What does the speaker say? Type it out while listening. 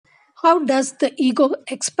How does the ego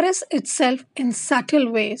express itself in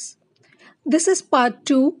subtle ways? This is part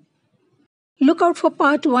 2. Look out for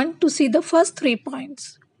part 1 to see the first 3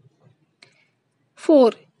 points.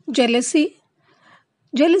 4. Jealousy.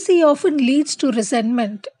 Jealousy often leads to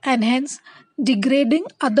resentment and hence degrading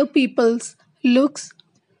other people's looks,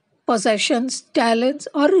 possessions, talents,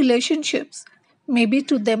 or relationships, maybe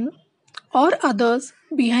to them or others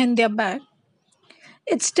behind their back.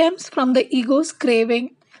 It stems from the ego's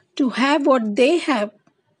craving to have what they have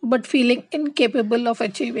but feeling incapable of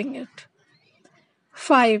achieving it.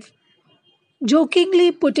 5.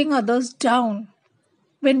 Jokingly putting others down.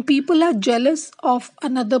 When people are jealous of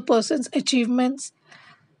another person's achievements,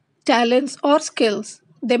 talents, or skills,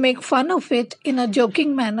 they make fun of it in a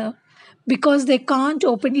joking manner because they can't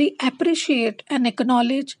openly appreciate and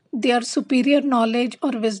acknowledge their superior knowledge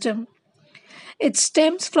or wisdom. It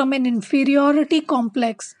stems from an inferiority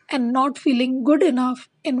complex and not feeling good enough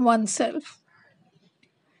in oneself.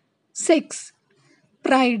 6.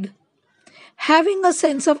 Pride. Having a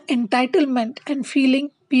sense of entitlement and feeling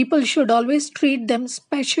people should always treat them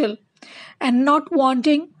special and not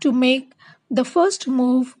wanting to make the first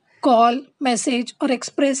move, call, message, or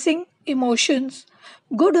expressing emotions,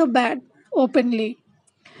 good or bad, openly.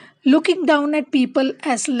 Looking down at people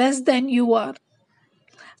as less than you are.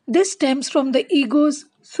 This stems from the ego's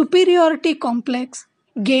superiority complex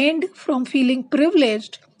gained from feeling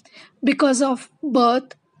privileged because of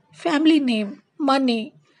birth, family name,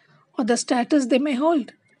 money, or the status they may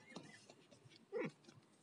hold.